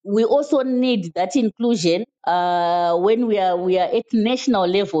we also need that inclusion when we are at national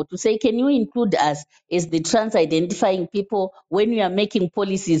level to say, can you include us as the trans identifying people when we are making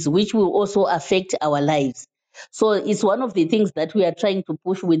policies which will also affect our lives? So it's one of the things that we are trying to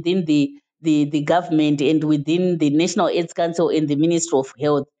push within the government and within the National AIDS Council and the Ministry of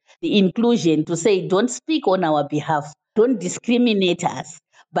Health, the inclusion to say, don't speak on our behalf, don't discriminate us,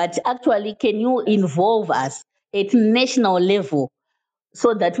 but actually, can you involve us at national level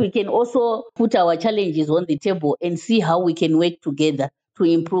so that we can also put our challenges on the table and see how we can work together to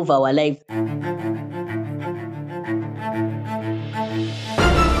improve our lives.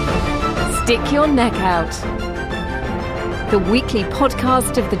 Stick Your Neck Out, the weekly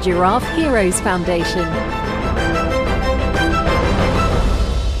podcast of the Giraffe Heroes Foundation.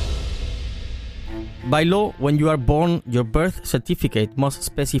 By law, when you are born, your birth certificate must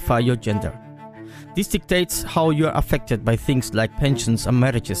specify your gender. This dictates how you are affected by things like pensions and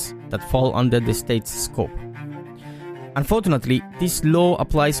marriages that fall under the state's scope. Unfortunately, this law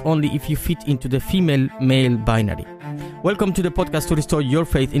applies only if you fit into the female-male binary. Welcome to the podcast to restore your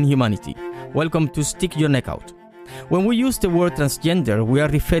faith in humanity. Welcome to Stick Your Neck Out. When we use the word transgender, we are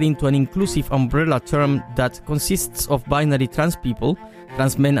referring to an inclusive umbrella term that consists of binary trans people,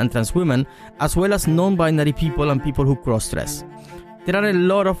 trans men and trans women, as well as non-binary people and people who cross-dress. There are a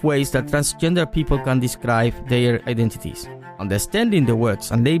lot of ways that transgender people can describe their identities. Understanding the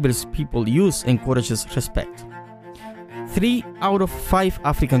words and labels people use encourages respect. 3 out of 5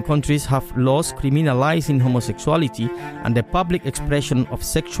 African countries have laws criminalizing homosexuality and the public expression of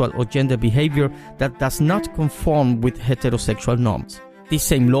sexual or gender behavior that does not conform with heterosexual norms. These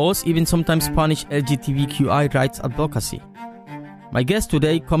same laws even sometimes punish LGBTQI rights advocacy. My guest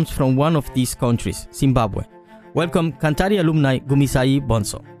today comes from one of these countries, Zimbabwe. Welcome, Kantari alumni Gumisai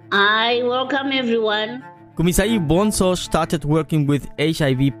Bonso. I welcome everyone. Gumisai Bonso started working with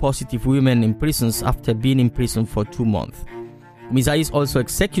HIV-positive women in prisons after being in prison for 2 months. Gumisai is also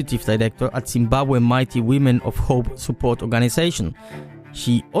executive director at Zimbabwe Mighty Women of Hope Support Organization.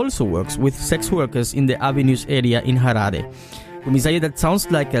 She also works with sex workers in the Avenues area in Harare. Gumisai, that sounds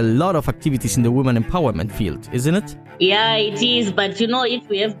like a lot of activities in the women empowerment field, isn't it? Yeah, it is. But if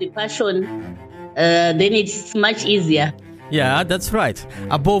we have the passion, then it's much easier. Yeah, that's right.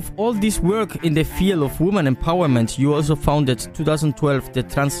 Above all this work in the field of women empowerment, you also founded 2012 the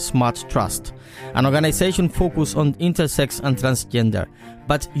Trans Smart Trust, an organization focused on intersex and transgender.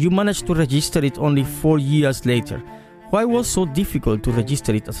 But you managed to register it only 4 years later. Why was it so difficult to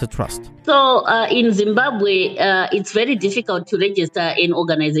register it as a trust? So in Zimbabwe, it's very difficult to register an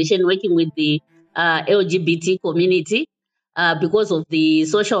organization working with the LGBT community because of the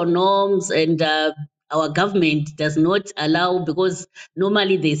social norms, and our government does not allow, because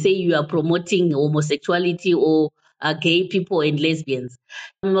normally they say you are promoting homosexuality or gay people and lesbians.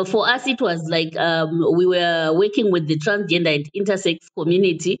 For us, it was like we were working with the transgender and intersex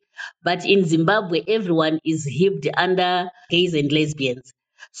community, but in Zimbabwe, everyone is heaped under gays and lesbians.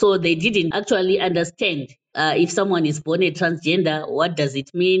 So they didn't actually understand if someone is born a transgender, what does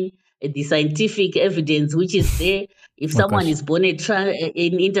it mean? The scientific evidence which is there. If someone is born in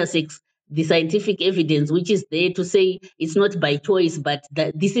intersex, the scientific evidence which is there to say it's not by choice, but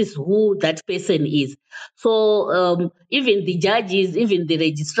that this is who that person is. So even the judges, even the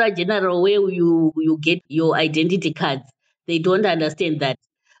registrar general, where you get your identity cards, they don't understand that.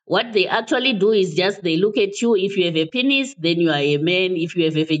 What they actually do is just they look at you. If you have a penis, then you are a man. If you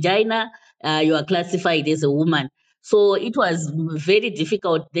have a vagina, you are classified as a woman. So it was very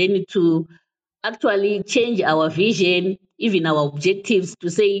difficult then to actually change our vision, even our objectives, to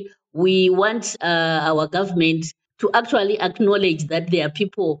say we want our government to actually acknowledge that there are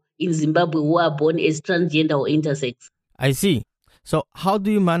people in Zimbabwe who are born as transgender or intersex. I see. So how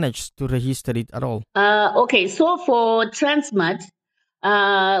do you manage to register it at all? Okay, so for Transmart,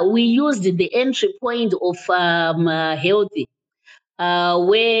 we used the entry point of Healthy,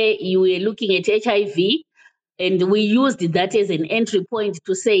 where you were looking at HIV, and we used that as an entry point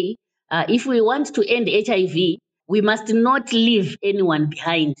to say, if we want to end HIV, we must not leave anyone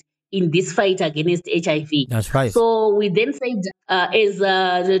behind in this fight against HIV. That's right. So we then said, as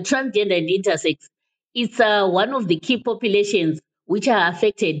the transgender and intersex, it's one of the key populations which are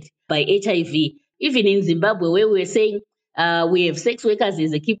affected by HIV. Even in Zimbabwe, where we were saying we have sex workers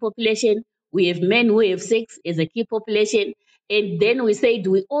as a key population, we have men who have sex as a key population, and then we said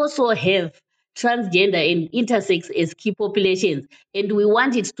we also have transgender and intersex as key populations, and we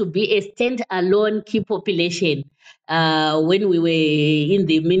want it to be a stand-alone key population when we were in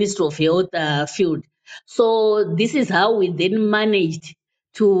the Ministry of Health field. So this is how we then managed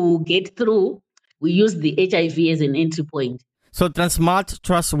to get through. We used the HIV as an entry point. So Transmart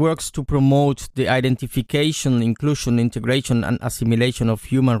Trust works to promote the identification, inclusion, integration and assimilation of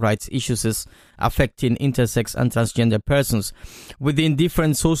human rights issues affecting intersex and transgender persons within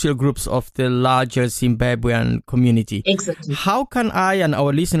different social groups of the larger Zimbabwean community. Exactly. How can I and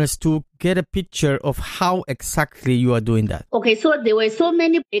our listeners to get a picture of how exactly you are doing that? Okay, so there were so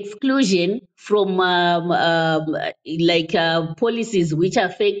many exclusion from policies which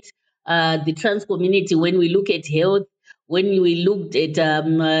affect the trans community when we look at health, when we looked at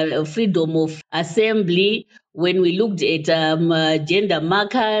freedom of assembly, when we looked at gender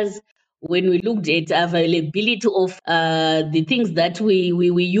markers, when we looked at availability of the things that we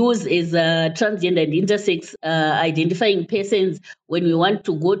use as transgender and intersex identifying persons when we want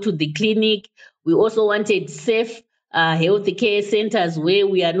to go to the clinic. We also wanted safe health care centers where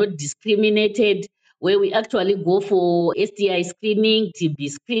we are not discriminated, where we actually go for STI screening, TB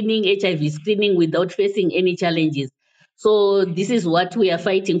screening, HIV screening without facing any challenges. So this is what we are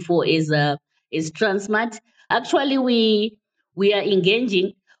fighting for as Transmart. Actually, we are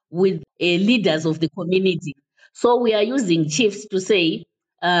engaging with leaders of the community. So we are using chiefs to say,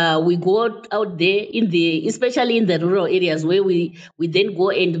 we go out there especially in the rural areas where we then go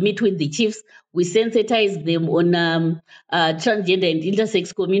and meet with the chiefs. We sensitize them on transgender and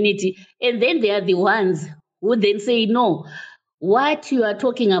intersex community. And then they are the ones who then say, no, what you are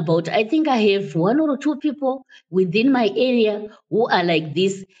talking about, I think I have one or two people within my area who are like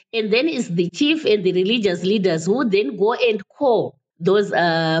this. And then it's the chief and the religious leaders who then go and call those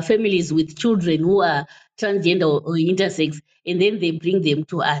families with children who are transgender or intersex, and then they bring them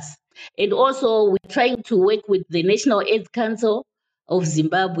to us. And also, we're trying to work with the National AIDS Council of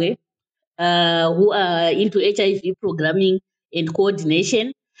Zimbabwe, who are into HIV programming and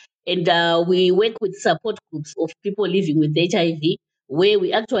coordination. And we work with support groups of people living with HIV, where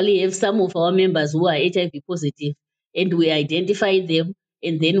we actually have some of our members who are HIV positive, and we identify them,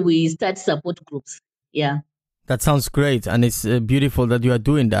 and then we start support groups. Yeah. That sounds great, and it's beautiful that you are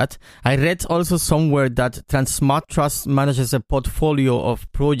doing that. I read also somewhere that Transmart Trust manages a portfolio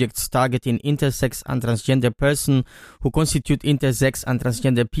of projects targeting intersex and transgender persons who constitute intersex and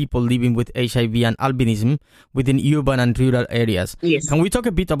transgender people living with HIV and albinism within urban and rural areas. Yes. Can we talk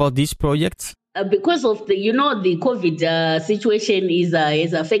a bit about these projects? Because of the COVID situation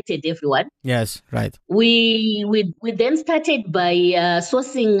has affected everyone. Yes, right. We then started by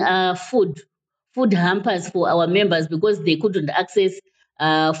sourcing food hampers for our members because they couldn't access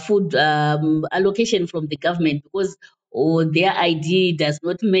food allocation from the government because their ID does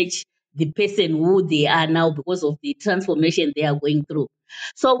not match the person who they are now because of the transformation they are going through.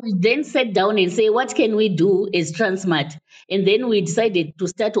 So we then sat down and say, what can we do as Transmart? And then we decided to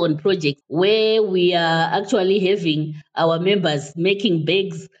start on projects where we are actually having our members making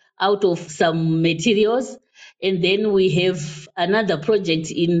bags out of some materials. And then we have another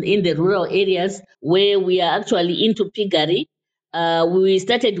project in the rural areas where we are actually into piggery. We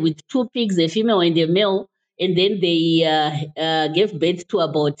started with 2 pigs, a female and a male, and then they gave birth to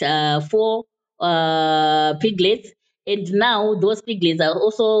about 4 piglets. And now those piglets are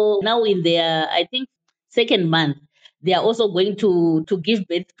also now in their, I think, second month. They are also going to give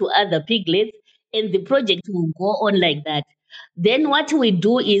birth to other piglets, and the project will go on like that. Then what we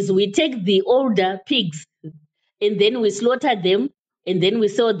do is we take the older pigs and then we slaughter them, and then we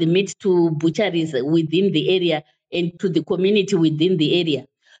sell the meat to butcheries within the area and to the community within the area.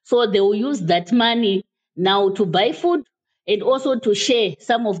 So they will use that money now to buy food and also to share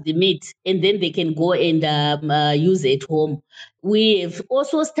some of the meat, and then they can go and use it at home. We have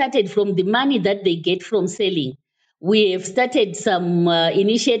also started from the money that they get from selling. We have started some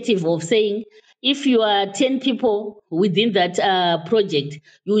initiative of saying, if you are 10 people within that project,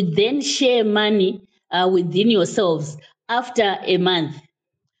 you then share money within yourselves. After a month,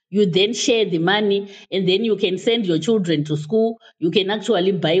 you then share the money, and then you can send your children to school. You can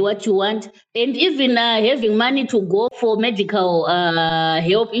actually buy what you want, and even having money to go for medical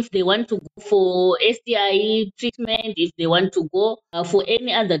help if they want to go for STI treatment, if they want to go for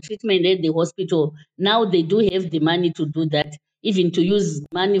any other treatment at the hospital. Now they do have the money to do that, even to use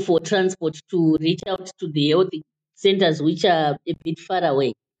money for transport to reach out to the health centers which are a bit far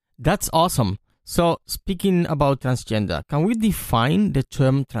away. That's awesome. So, speaking about transgender, can we define the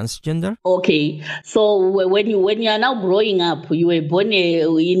term transgender? Okay, so when you are now growing up, you were born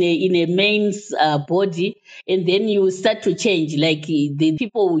in a man's body, and then you start to change. Like the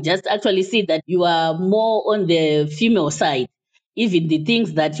people will just actually see that you are more on the female side. Even the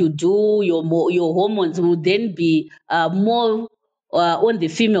things that you do, your hormones will then be more on the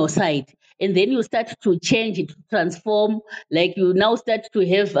female side. and then you start to change it, transform, like you now start to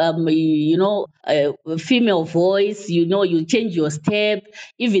have a female voice, you change your step,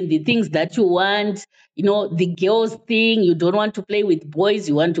 even the things that you want, the girls thing, you don't want to play with boys,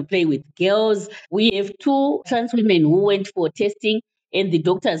 you want to play with girls. We have two trans women who went for testing, and the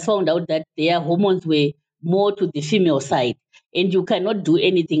doctors found out that their hormones were more to the female side. And you cannot do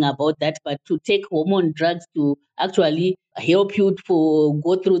anything about that but to take hormone drugs to actually help you to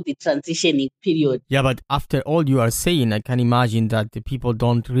go through the transitioning period. Yeah, but after all you are saying, I can imagine that the people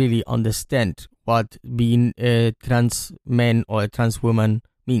don't really understand what being a trans man or a trans woman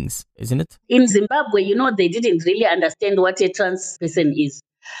means, isn't it? In Zimbabwe, they didn't really understand what a trans person is.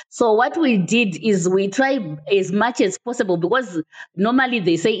 So what we did is we tried as much as possible, because normally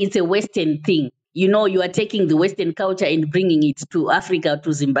they say it's a Western thing. You are taking the Western culture and bringing it to Africa,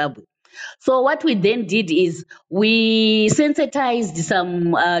 to Zimbabwe. So what we then did is we sensitized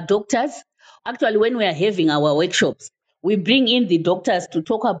some doctors. Actually, when we are having our workshops, we bring in the doctors to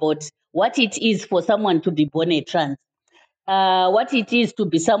talk about what it is for someone to be born a trans, what it is to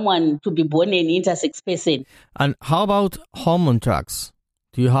be born an intersex person. And how about hormone drugs?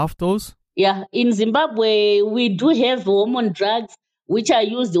 Do you have those? Yeah, in Zimbabwe, we do have hormone drugs which are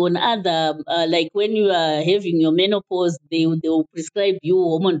used on other, like when you are having your menopause, they will prescribe you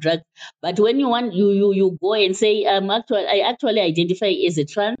hormone drugs. But when you want, you go and say, I actually identify as a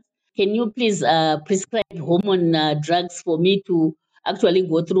trans. Can you please prescribe hormone drugs for me to actually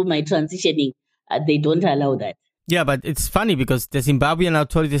go through my transitioning? They don't allow that. Yeah, but it's funny because the Zimbabwean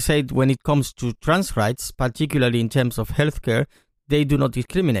authorities said when it comes to trans rights, particularly in terms of healthcare, they do not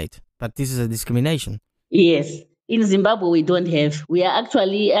discriminate. But this is a discrimination. Yes. In Zimbabwe, we don't have. We are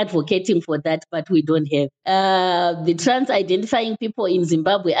actually advocating for that, but we don't have. The trans-identifying people in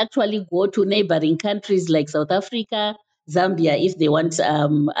Zimbabwe actually go to neighboring countries like South Africa, Zambia, if they want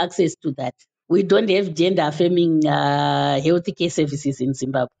access to that. We don't have gender-affirming healthcare services in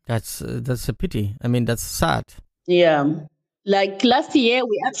Zimbabwe. That's a pity. I mean, that's sad. Yeah. Like last year,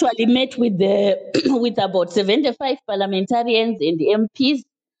 we actually met with with about 75 parliamentarians and MPs,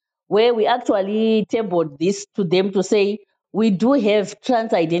 where we actually tabled this to them to say, we do have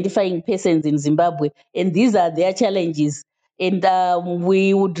trans-identifying persons in Zimbabwe, and these are their challenges. And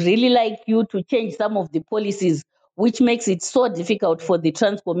we would really like you to change some of the policies, which makes it so difficult for the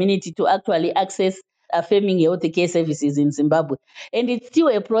trans community to actually access affirming healthcare services in Zimbabwe. And it's still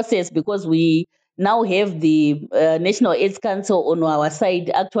a process, because we now have the National AIDS Council on our side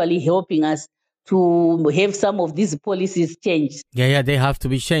actually helping us to have some of these policies changed. Yeah, they have to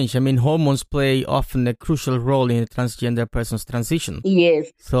be changed. I mean, hormones play often a crucial role in a transgender person's transition.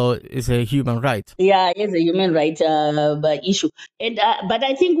 Yes. So it's a human right. Yeah, it's a human right issue. And but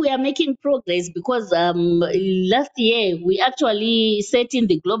I think we are making progress, because last year we actually set in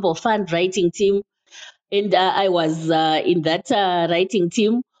the Global Fund writing team, and I was in that writing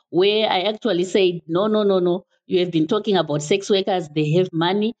team, where I actually said, no. You have been talking about sex workers, they have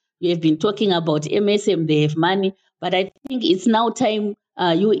money. You have been talking about MSM, they have money. But I think it's now time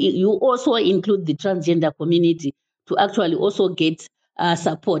you also include the transgender community to actually also get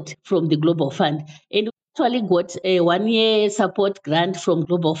support from the Global Fund. And we actually got a 1-year support grant from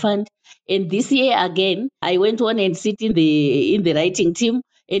Global Fund. And this year again, I went on and sit in the writing team,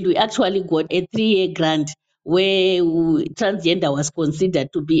 and we actually got a 3-year grant where transgender was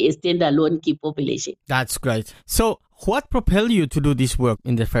considered to be a standalone key population. That's great. So what propelled you to do this work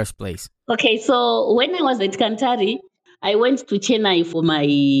in the first place? Okay, so when I was at Kantari, I went to Chennai for my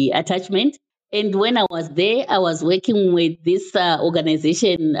attachment. And when I was there, I was working with this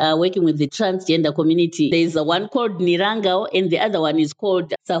organization, working with the transgender community. There's one called Nirangao, and the other one is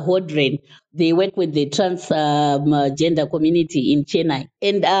called Sahodren. They work with the transgender community in Chennai.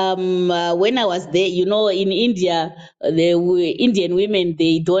 And when I was there, in India, the Indian women,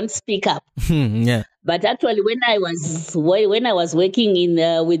 they don't speak up. Yeah. But actually, when I was working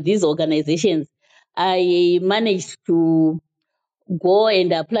in with these organizations, I managed to go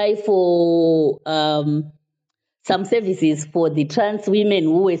and apply for some services for the trans women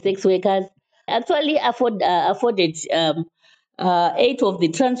who were sex workers. Actually, afforded 8 of the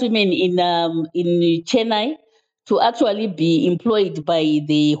trans women in Chennai to actually be employed by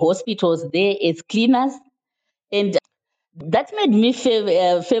the hospitals there as cleaners, and that made me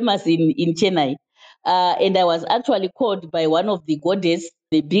famous in Chennai. And I was actually called by one of the goddess,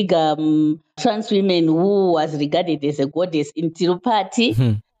 the big trans women who was regarded as a goddess in Tirupati,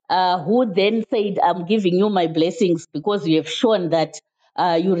 who then said, I'm giving you my blessings because you have shown that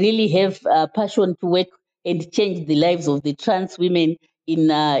you really have passion to work and change the lives of the trans women in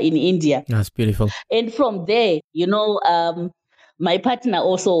India. That's beautiful. And from there, my partner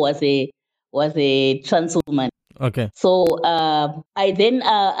also was a was a trans woman. Okay. So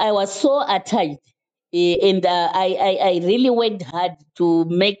I was so attached, and I really worked hard to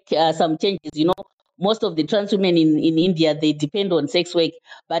make some changes. Most of the trans women in India, they depend on sex work,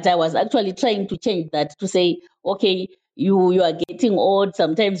 but I was actually trying to change that to say, okay, you are getting old,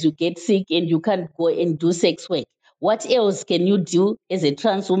 sometimes you get sick and you can't go and do sex work. What else can you do as a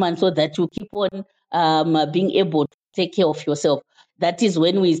trans woman so that you keep on being able to take care of yourself? That is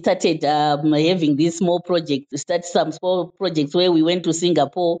when we started having these small projects. We started some small projects where we went to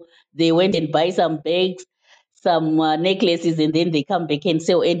Singapore. They went and buy some bags, some necklaces, and then they come back and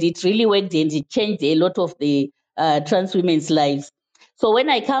sell. And it really worked, and it changed a lot of the trans women's lives. So when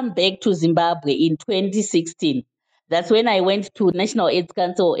I come back to Zimbabwe in 2016, that's when I went to National AIDS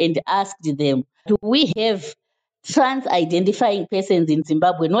Council and asked them, do we have trans identifying persons in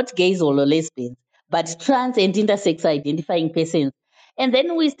Zimbabwe, not gays or lesbians, but trans and intersex identifying persons? And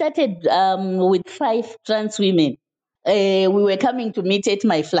then we started with 5 trans women. We were coming to meet at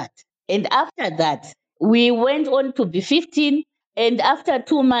my flat. And after that, we went on to be 15. And after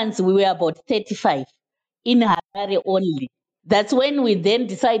 2 months, we were about 35 in Harare only. That's when we then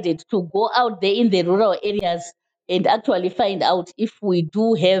decided to go out there in the rural areas and actually find out if we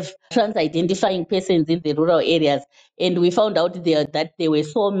do have trans identifying persons in the rural areas. And we found out that there were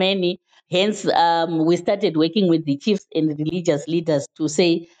so many. Hence, we started working with the chiefs and religious leaders to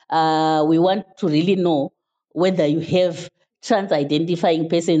say, we want to really know whether you have trans identifying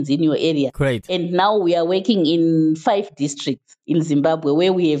persons in your area. Great. And now we are working in 5 districts in Zimbabwe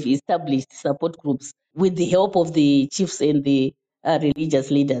where we have established support groups with the help of the chiefs and the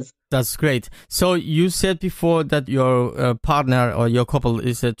religious leaders. That's great. So you said before that your partner or your couple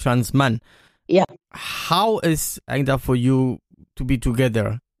is a trans man. Yeah. How is Aida for you to be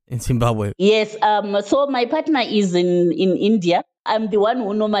together in Zimbabwe? Yes. So my partner is in India. I'm the one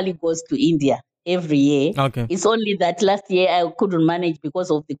who normally goes to India every year. Okay. It's only that last year I couldn't manage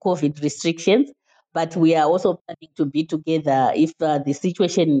because of the COVID restrictions, but we are also planning to be together if the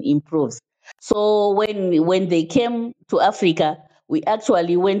situation improves. So when they came to Africa, we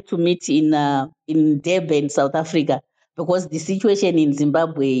actually went to meet in Durban, South Africa, because the situation in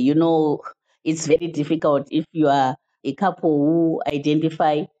Zimbabwe, it's very difficult if you are a couple who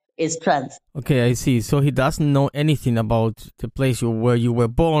identify as trans. Okay, I see. So he doesn't know anything about the place where you were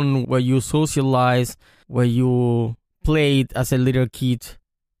born, where you socialized, where you played as a little kid,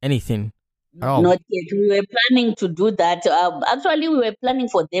 anything at all? Not yet. We were planning to do that. Actually, we were planning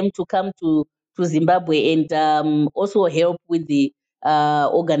for them to come to Zimbabwe and also help with the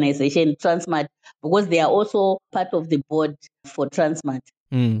organization Transmart, because they are also part of the board for Transmart.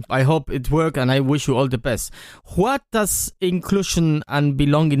 I hope it works and I wish you all the best. What does inclusion and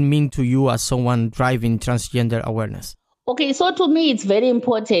belonging mean to you as someone driving transgender awareness? Okay, so to me, it's very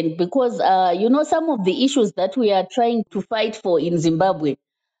important because, some of the issues that we are trying to fight for in Zimbabwe,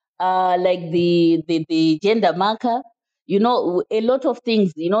 like the gender marker, a lot of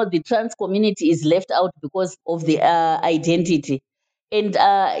things, the trans community is left out because of the identity. And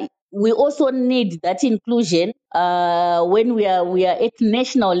we also need that inclusion when we are at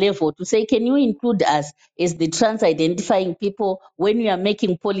national level to say, can you include us as the trans identifying people when we are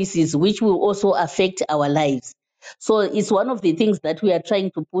making policies which will also affect our lives? So it's one of the things that we are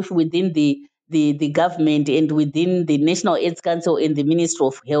trying to push within the government and within the National AIDS Council and the Ministry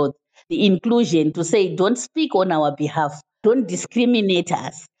of Health, the inclusion to say, don't speak on our behalf, don't discriminate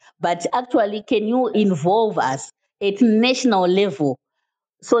us, but actually, can you involve us at national level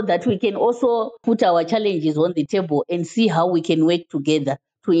so that we can also put our challenges on the table and see how we can work together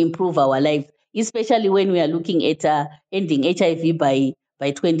to improve our lives, especially when we are looking at ending HIV by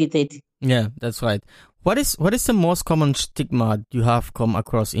 2030. Yeah, that's right. What is the most common stigma you have come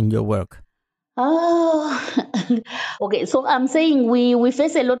across in your work? Okay, so I'm saying we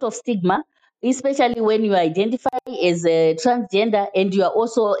face a lot of stigma, especially when you identify as a transgender and you are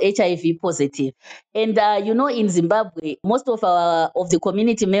also HIV positive. And in Zimbabwe, most of the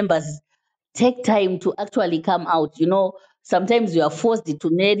community members take time to actually come out. Sometimes you are forced to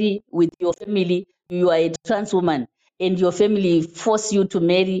marry with your family. You are a trans woman, and your family force you to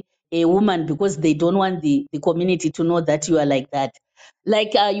marry a woman because they don't want the community to know that you are like that.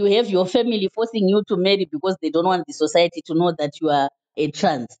 Like you have your family forcing you to marry because they don't want the society to know that you are a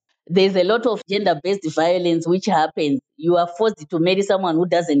trans. There's a lot of gender-based violence which happens. You are forced to marry someone who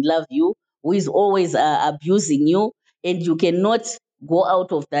doesn't love you, who is always abusing you, and you cannot go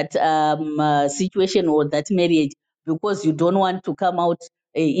out of that situation or that marriage because you don't want to come out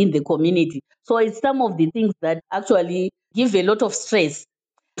in the community. So it's some of the things that actually give a lot of stress,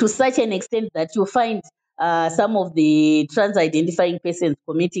 to such an extent that you find some of the trans identifying persons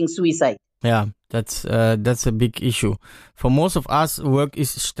committing suicide. Yeah, that's a big issue. For most of us, work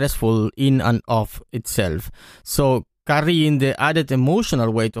is stressful in and of itself. So carrying the added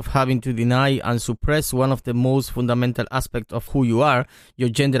emotional weight of having to deny and suppress one of the most fundamental aspects of who you are, your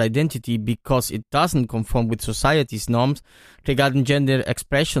gender identity, because it doesn't conform with society's norms regarding gender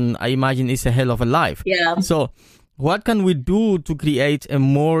expression, I imagine is a hell of a life. Yeah. So what can we do to create a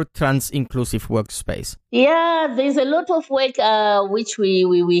more trans-inclusive workspace? Yeah, there's a lot of work which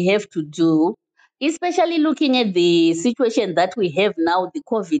we have to do, especially looking at the situation that we have now, the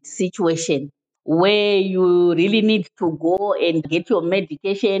COVID situation, where you really need to go and get your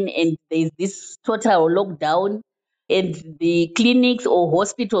medication, and there's this total lockdown, and the clinics or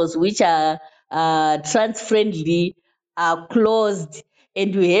hospitals which are trans friendly are closed,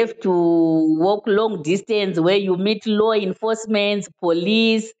 and you have to walk long distance where you meet law enforcement,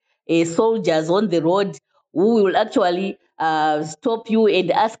 police, soldiers on the road who will actually stop you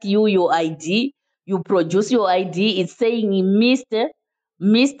and ask you your ID. You produce your ID, it's saying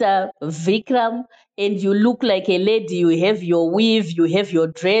Mr. Vikram, and you look like a lady, you have your weave, you have your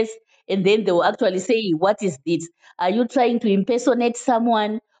dress, and then they will actually say, what is this? Are you trying to impersonate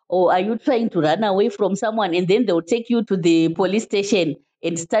someone? Or are you trying to run away from someone? And then they'll take you to the police station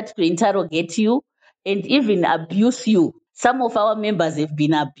and start to interrogate you and even abuse you. Some of our members have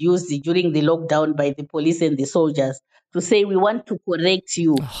been abused during the lockdown by the police and the soldiers to say, we want to correct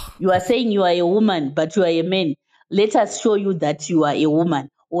you. You are saying you are a woman, but you are a man. Let us show you that you are a woman,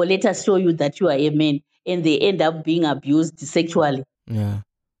 or let us show you that you are a man. And they end up being abused sexually. Yeah.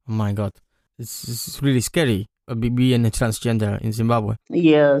 Oh my God. It's really scary being a transgender in Zimbabwe.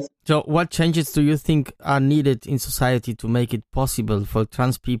 Yes. So, what changes do you think are needed in society to make it possible for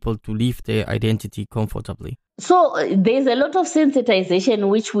trans people to live their identity comfortably? So there's a lot of sensitization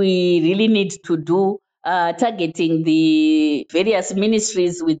which we really need to do, targeting the various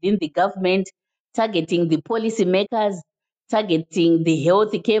ministries within the government, targeting the policymakers, targeting the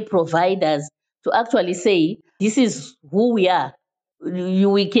health care providers to actually say, this is who we are.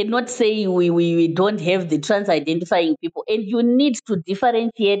 We cannot say we don't have the trans identifying people, and you need to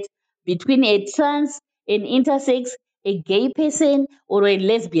differentiate between a trans, an intersex, a gay person, or a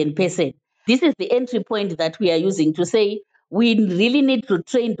lesbian person. This is the entry point that we are using to say we really need to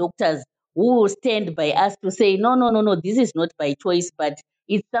train doctors who will stand by us to say, no, no, no, no, this is not by choice, but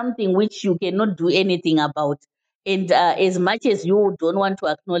it's something which you cannot do anything about. And as much as you don't want to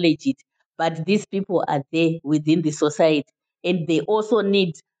acknowledge it, but these people are there within the society, and they also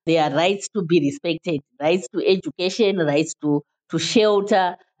need their rights to be respected, rights to education, rights to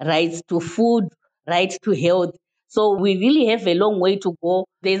shelter, rights to food, rights to health. So we really have a long way to go.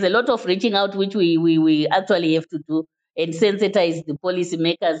 There's a lot of reaching out which we actually have to do and sensitize the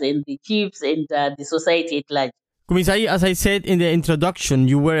policymakers and the chiefs and the society at large. Kumisai, as I said in the introduction,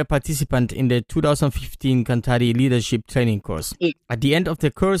 you were a participant in the 2015 Kantari Leadership Training course. Yeah. At the end of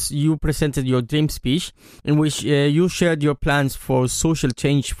the course, you presented your dream speech in which you shared your plans for social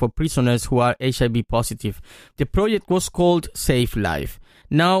change for prisoners who are HIV positive. The project was called Save Life.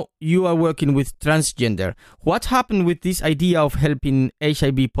 Now you are working with transgender. What happened with this idea of helping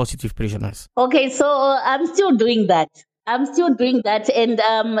HIV positive prisoners? Okay, so I'm still doing that. And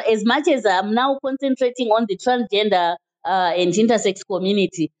as much as I'm now concentrating on the transgender and intersex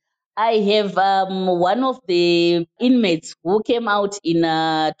community, I have one of the inmates who came out in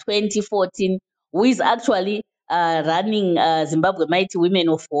 2014, who is actually running Zimbabwe Mighty Women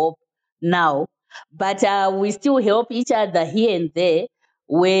of Hope now. But we still help each other here and there,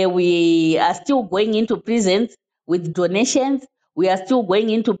 where we are still going into prisons with donations. We are still going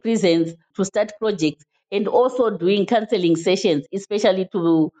into prisons to start projects and also doing counseling sessions, especially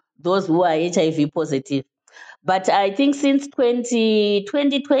to those who are HIV positive. But I think since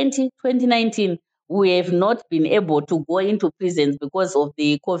 2019, we have not been able to go into prisons because of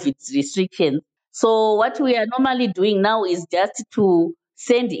the COVID restrictions. So what we are normally doing now is just to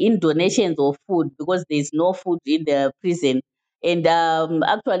send in donations of food because there's no food in the prison. And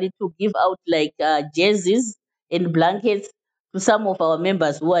actually to give out like jerseys and blankets to some of our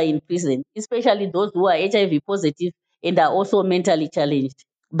members who are in prison, especially those who are HIV positive and are also mentally challenged.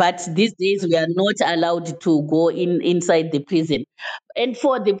 But these days we are not allowed to go inside the prison. And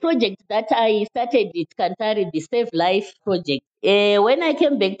for the project that I started at Kantari, the Save Life project, when I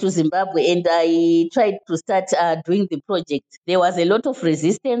came back to Zimbabwe and I tried to start doing the project, there was a lot of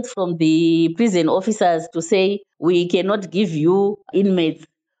resistance from the prison officers to say, we cannot give you inmates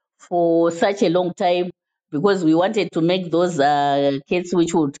for such a long time because we wanted to make those kits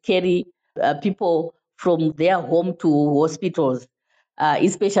which would carry people from their home to hospitals,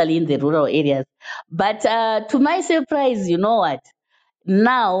 especially in the rural areas. But to my surprise, you know what?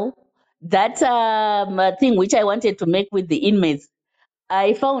 Now that thing which I wanted to make with the inmates,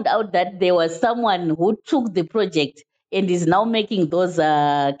 I found out that there was someone who took the project and is now making those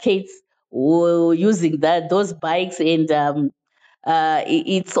kits using those bikes, and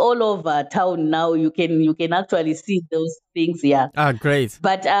it's all over town now. You can actually see those things. Yeah. Ah, great.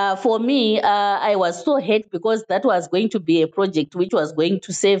 But for me, I was so hurt because that was going to be a project which was going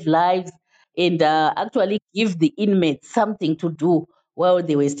to save lives and actually give the inmates something to do while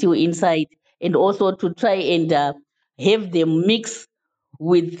they were still inside, and also to try and have them mix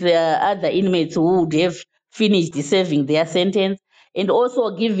with other inmates who would have finished serving their sentence, and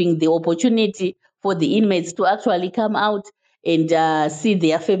also giving the opportunity for the inmates to actually come out and see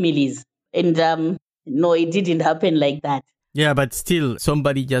their families. And no, it didn't happen like that. Yeah, but still,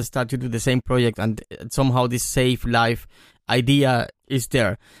 somebody just started to do the same project, and somehow this save life idea is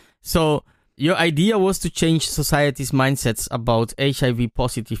there. So your idea was to change society's mindsets about HIV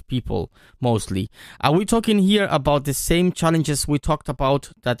positive people, mostly. Are we talking here about the same challenges we talked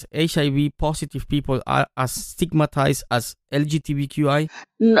about, that HIV positive people are as stigmatized as LGBTQI?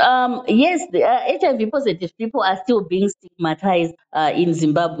 Yes, the HIV positive people are still being stigmatized in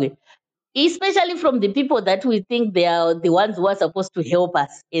Zimbabwe, especially from the people that we think they are the ones who are supposed to help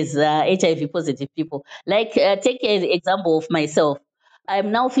us as HIV positive people. Like, take an example of myself.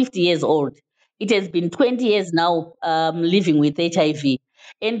 I'm now 50 years old. It has been 20 years now living with HIV.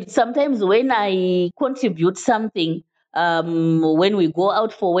 And sometimes when I contribute something, when we go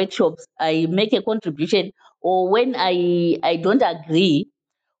out for workshops, I make a contribution, or when I don't agree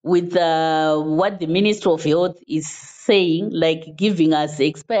with what the Ministry of Health is saying, like giving us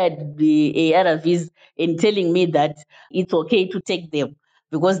expired the ARVs and telling me that it's okay to take them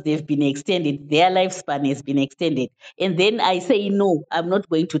because they've been extended, their lifespan has been extended. And then I say, no, I'm not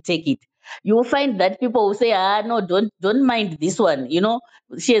going to take it. You'll find that people will say, no, don't mind this one.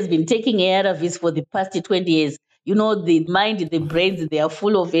 She has been taking ARVs for the past 20 years. The mind, the brains, they are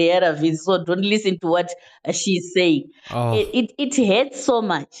full of ARVs, so don't listen to what she's saying. Oh, It hurts so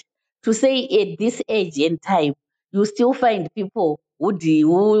much to say at this age and time, you still find people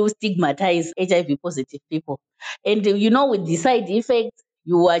who stigmatize HIV positive people. And with the side effects,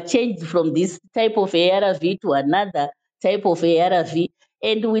 you are changed from this type of ARV to another type of ARV.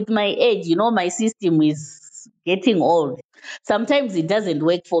 And with my age, my system is getting old. Sometimes it doesn't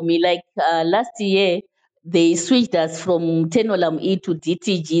work for me. Like last year, they switched us from Tenolam E to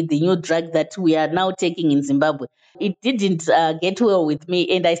DTG, the new drug that we are now taking in Zimbabwe. It didn't get well with me,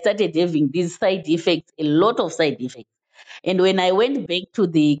 and I started having these side effects, a lot of side effects. And when I went back to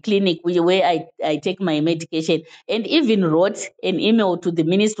the clinic where I take my medication, and even wrote an email to the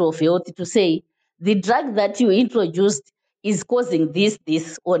Ministry of Health to say, the drug that you introduced is causing this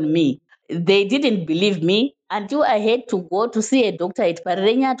on me. They didn't believe me until I had to go to see a doctor at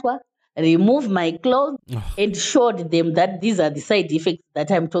Parenyatwa, remove my clothes, and showed them that these are the side effects that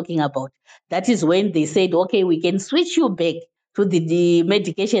I'm talking about. That is when they said, okay, we can switch you back to the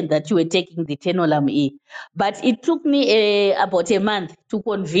medication that you were taking, the Tenolam E. But it took me about a month to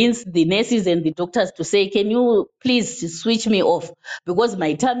convince the nurses and the doctors to say, can you please switch me off? Because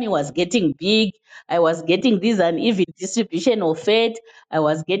my tummy was getting big. I was getting this uneven distribution of fat. I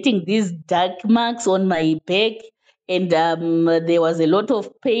was getting these dark marks on my back. And there was a lot of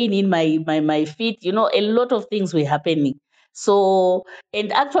pain in my feet. A lot of things were happening. So,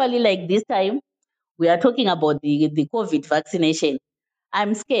 and actually, like this time, we are talking about the COVID vaccination.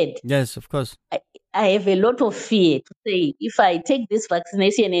 I'm scared. yes, of course. I have a lot of fear to say, if I take this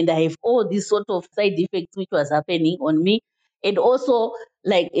vaccination and I have all these sort of side effects which was happening on me, and also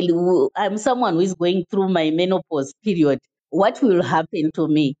like I'm someone who is going through my menopause period, what will happen to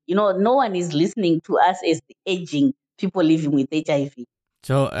me? No one is listening to us as the aging people living with HIV.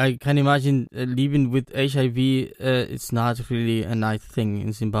 So I can imagine living with HIV, it's not really a nice thing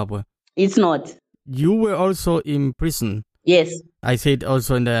in Zimbabwe. It's not. You were also in prison. Yes. I said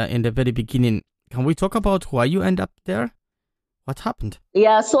also in the very beginning. Can we talk about why you end up there? What happened?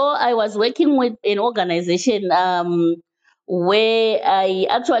 Yeah, so I was working with an organization where I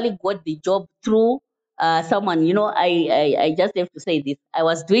actually got the job through someone. I just have to say this. I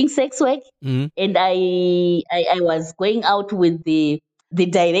was doing sex work, and I was going out with the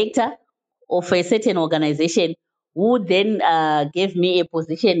director of a certain organization, who then gave me a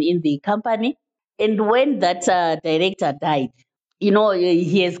position in the company. And when that director died,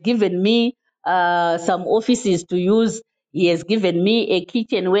 he has given me some offices to use. He has given me a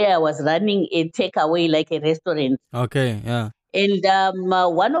kitchen where I was running a takeaway, like a restaurant. Okay, yeah. And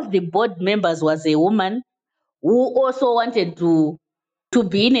one of the board members was a woman who also wanted to to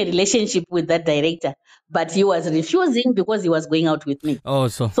be in a relationship with that director, but he was refusing because he was going out with me. Oh,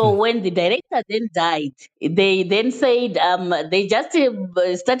 So when the director then died, they then said, they just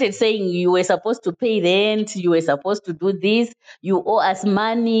started saying, you were supposed to pay rent, you were supposed to do this, you owe us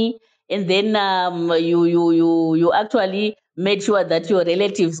money, and then you actually made sure that your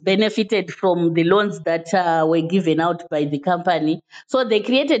relatives benefited from the loans that were given out by the company. So they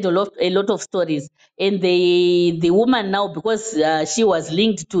created a lot of stories, and the woman now, because she was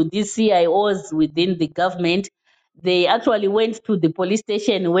linked to these CIOs within the government, they actually went to the police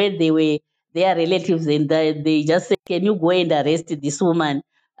station where they were their relatives, and they just said, can you go and arrest this woman?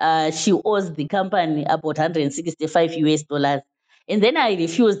 She owes the company about 165 US dollars. And then I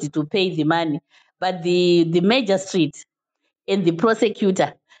refused to pay the money. But the magistrate and the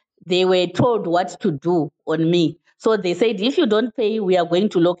prosecutor, they were told what to do on me. So they said, if you don't pay, we are going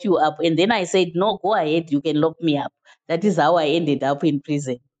to lock you up. And then I said, no, go ahead, you can lock me up. That is how I ended up in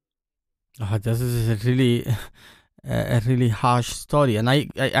prison. This is a really harsh story. And I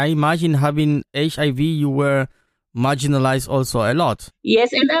imagine having HIV, you were marginalized also a lot.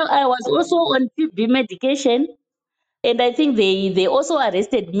 Yes, and I was also on TB medication. And I think they also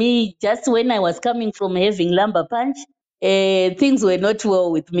arrested me just when I was coming from having lumbar punch. Things were not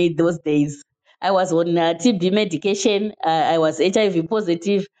well with me those days. I was on TB medication. I was HIV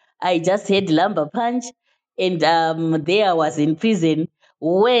positive. I just had lumbar punch. And there I was in prison,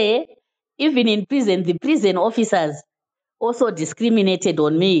 where even in prison, the prison officers also discriminated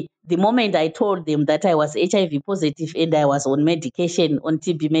on me the moment I told them that I was HIV positive and I was on medication, on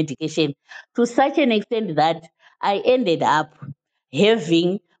TB medication, to such an extent that I ended up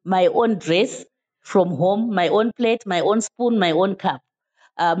having my own dress from home, my own plate, my own spoon, my own cup.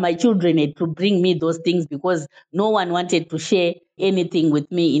 My children had to bring me those things because no one wanted to share anything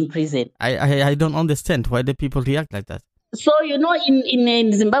with me in prison. I don't understand why the people react like that. So, in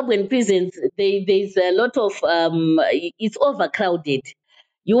Zimbabwean prisons, there's a lot of, it's overcrowded.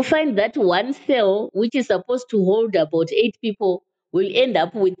 You find that one cell, which is supposed to hold about 8 people, will end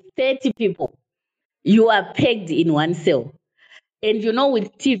up with 30 people. You are pegged in one cell. And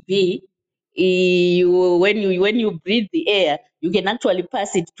with TB, when you breathe the air, you can actually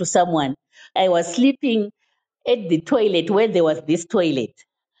pass it to someone. I was sleeping at the toilet where there was this toilet.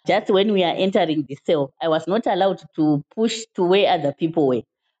 Just when we are entering the cell, I was not allowed to push to where other people were.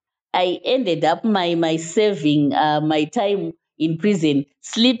 I ended up my serving my time in prison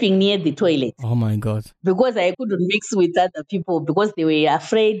sleeping near the toilet. Oh my God. Because I couldn't mix with other people because they were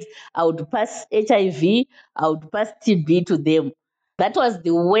afraid I would pass HIV, I would pass TB to them. That was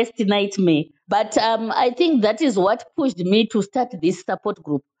the worst nightmare. But I think that is what pushed me to start this support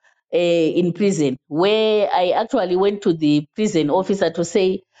group in prison, where I actually went to the prison officer to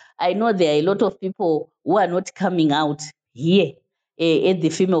say, I know there are a lot of people who are not coming out here at the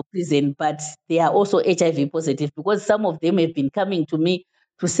female prison, but they are also HIV positive, because some of them have been coming to me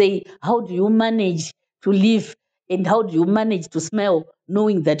to say, how do you manage to live and how do you manage to smell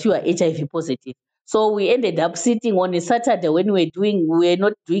knowing that you are HIV positive? So we ended up sitting on a Saturday when we were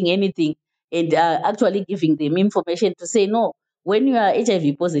not doing anything, and actually giving them information to say, no, when you are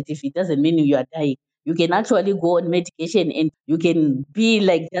HIV positive, it doesn't mean you are dying. You can actually go on medication and you can be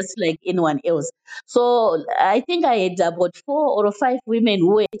just like anyone else. So I think I had about 4 or 5 women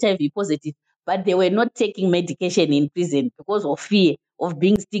who were HIV positive, but they were not taking medication in prison because of fear of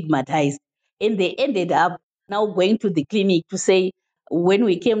being stigmatized. And they ended up now going to the clinic to say, when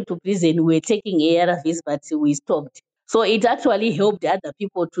we came to prison, we were taking ARVs, but we stopped. So it actually helped other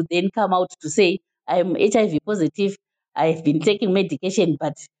people to then come out to say, I'm HIV positive, I've been taking medication,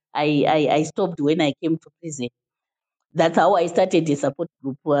 but I stopped when I came to prison. That's how I started a support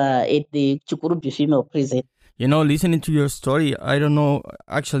group at the Chukurubi female prison. Listening to your story, I don't know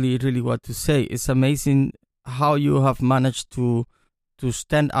actually really what to say. It's amazing how you have managed to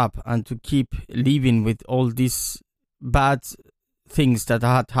stand up and to keep living with all these bad things that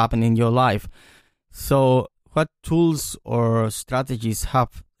had happened in your life. So what tools or strategies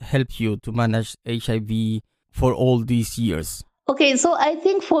have helped you to manage HIV for all these years? Okay, so I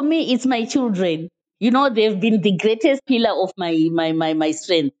think for me, it's my children. They've been the greatest pillar of my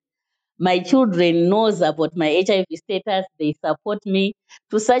strength. My children knows about my HIV status. They support me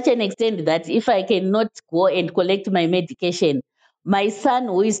to such an extent that if I cannot go and collect my medication, my son,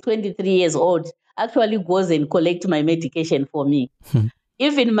 who is 23 years old, actually goes and collects my medication for me.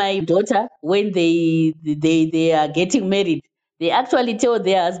 Even my daughter, when they are getting married, they actually tell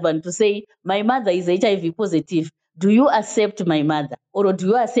their husband to say, my mother is HIV positive. Do you accept my mother? Or do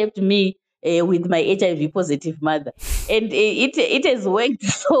you accept me with my HIV positive mother? And it has worked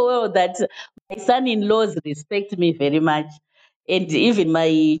so well that my son-in-laws respect me very much. And even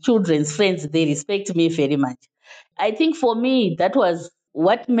my children's friends, they respect me very much. I think for me, that was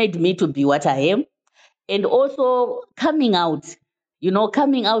what made me to be what I am. And also coming out,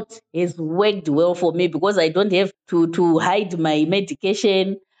 coming out has worked well for me because I don't have to hide my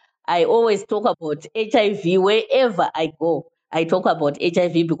medication. I always talk about HIV wherever I go. I talk about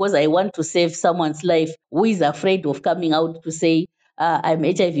HIV because I want to save someone's life who is afraid of coming out to say, I'm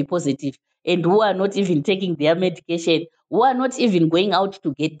HIV positive, and who are not even taking their medication, who are not even going out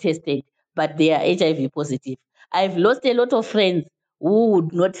to get tested, but they are HIV positive. I've lost a lot of friends who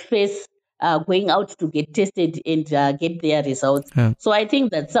would not face going out to get tested and get their results. Yeah. So I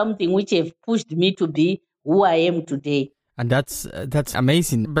think that's something which have pushed me to be who I am today. And that's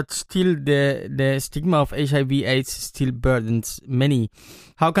amazing. But still, the stigma of HIV/AIDS still burdens many.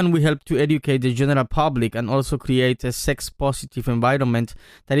 How can we help to educate the general public and also create a sex-positive environment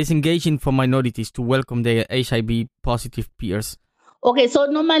that is engaging for minorities to welcome their HIV-positive peers? Okay, so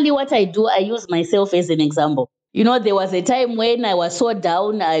normally what I do, I use myself as an example. There was a time when I was so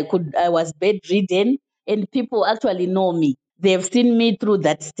down, I was bedridden, and people actually know me. They've seen me through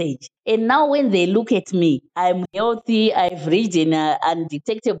that stage. And now when they look at me, I'm healthy, I've reached an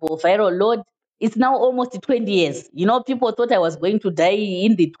undetectable viral load. It's now almost 20 years. People thought I was going to die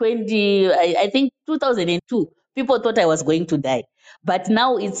in the 2002. People thought I was going to die. But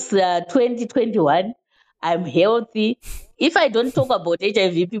now it's 2021. I'm healthy. If I don't talk about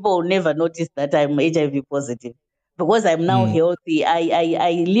HIV, people will never notice that I'm HIV positive because I'm now healthy.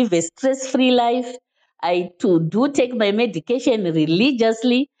 I live a stress-free life. I do take my medication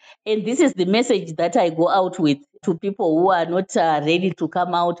religiously. And this is the message that I go out with to people who are not ready to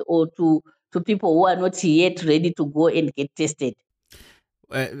come out, or to people who are not yet ready to go and get tested.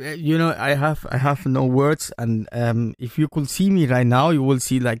 I have no words, and if you could see me right now, you will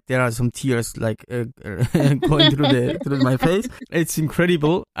see like there are some tears like going through my face. It's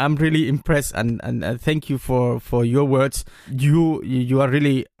incredible. I'm really impressed, and thank you for your words. You are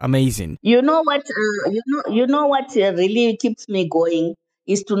really amazing. You know what? What really keeps me going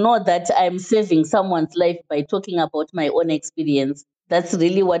is to know that I'm saving someone's life by talking about my own experience. That's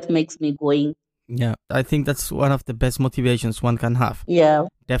really what makes me going. Yeah, I think that's one of the best motivations one can have. Yeah,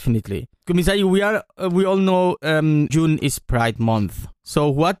 definitely. Kumisai, we all know June is Pride Month. So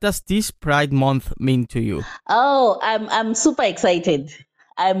what does this Pride Month mean to you? Oh, I'm super excited.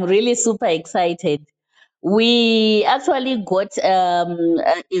 I'm really super excited. We actually got a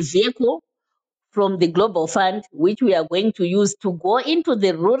vehicle from the Global Fund, which we are going to use to go into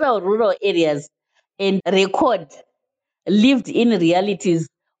the rural areas and record lived-in realities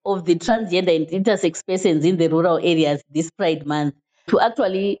of the transgender and intersex persons in the rural areas this Pride Month, to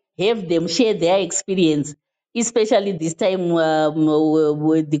actually have them share their experience, especially this time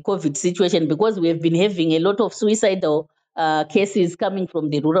with the COVID situation, because we have been having a lot of suicidal cases coming from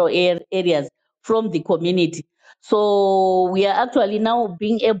the rural areas from the community. So we are actually now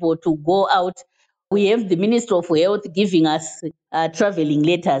being able to go out. We have the Minister of Health giving us traveling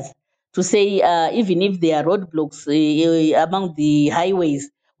letters to say even if there are roadblocks among the highways,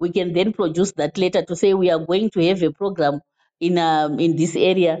 we can then produce that letter to say we are going to have a program in this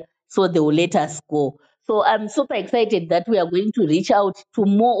area, so they will let us go. So I'm super excited that we are going to reach out to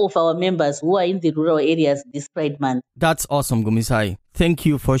more of our members who are in the rural areas this Pride Month. That's awesome, Kumisai. Thank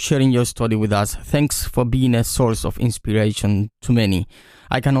you for sharing your story with us. Thanks for being a source of inspiration to many.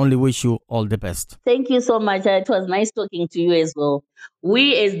 I can only wish you all the best. Thank you so much. It was nice talking to you as well.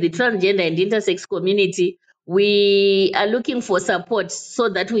 We, as the transgender and intersex community, we are looking for support so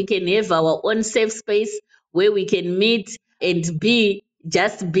that we can have our own safe space where we can meet and be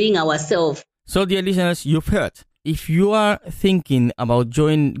just being ourselves. So, dear listeners, you've heard. If you are thinking about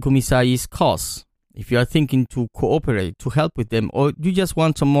joining Kumisai's cause, if you are thinking to cooperate, to help with them, or you just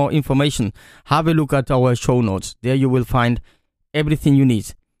want some more information, have a look at our show notes. There you will find everything you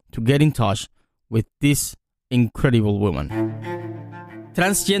need to get in touch with this incredible woman.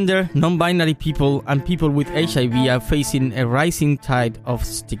 Transgender, non-binary people and people with HIV are facing a rising tide of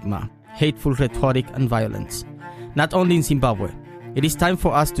stigma, hateful rhetoric and violence. Not only in Zimbabwe, it is time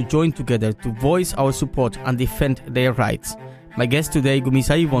for us to join together to voice our support and defend their rights. My guest today,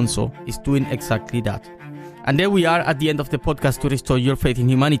 Kumisai Vonso, is doing exactly that. And there we are at the end of the podcast to restore your faith in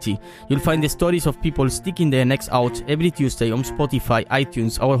humanity. You'll find the stories of people sticking their necks out every Tuesday on Spotify,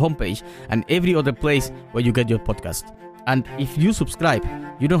 iTunes, our homepage, and every other place where you get your podcast. And if you subscribe,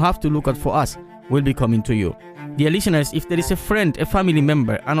 you don't have to look out for us. We'll be coming to you. Dear listeners, if there is a friend, a family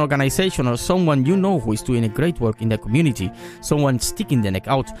member, an organization, or someone you know who is doing a great work in the community, someone sticking their neck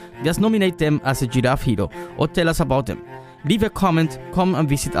out, just nominate them as a Giraffe Hero or tell us about them. Leave a comment, come and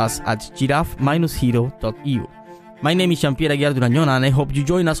visit us at giraffe-hero.eu. My name is Jean-Pierre Aguiar Durañona, and I hope you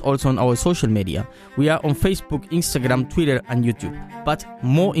join us also on our social media. We are on Facebook, Instagram, Twitter, and YouTube. But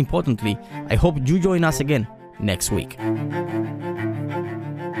more importantly, I hope you join us again next week.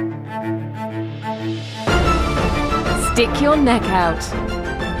 Stick Your Neck Out,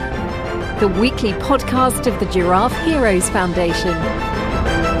 the weekly podcast of the Giraffe Heroes Foundation.